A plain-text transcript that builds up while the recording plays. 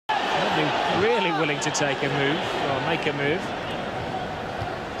only really willing to take a move, or make a move.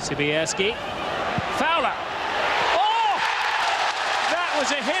 Sibierski. Fowler! Oh! That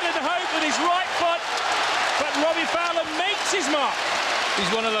was a hit and hope with his right foot, but Robbie Fowler makes his mark. He's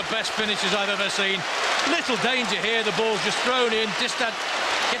one of the best finishers I've ever seen. Little danger here, the ball's just thrown in, distant,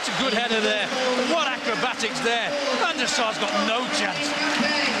 gets a good header there. What acrobatics there. Van der Sar's got no chance.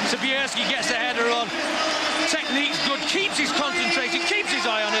 Sibierski gets the header on. Technique's good, keeps his concentration, keeps his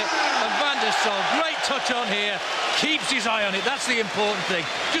eye on it. And Van der Sar, great touch on here, keeps his eye on it. That's the important thing.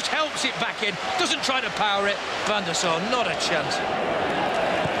 Just helps it back in, doesn't try to power it. Van der Sar, not a chance.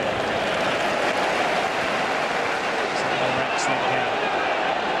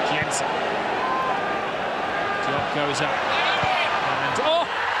 Job goes up. And, oh!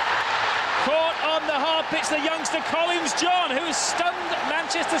 Caught on the hard pitch, the youngster Collins John, who has stunned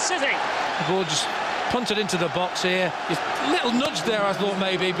Manchester City. The ball just punted into the box here. Just a little nudge there, I thought,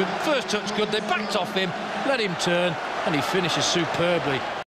 maybe, but first touch good. They backed off him, let him turn, and he finishes superbly.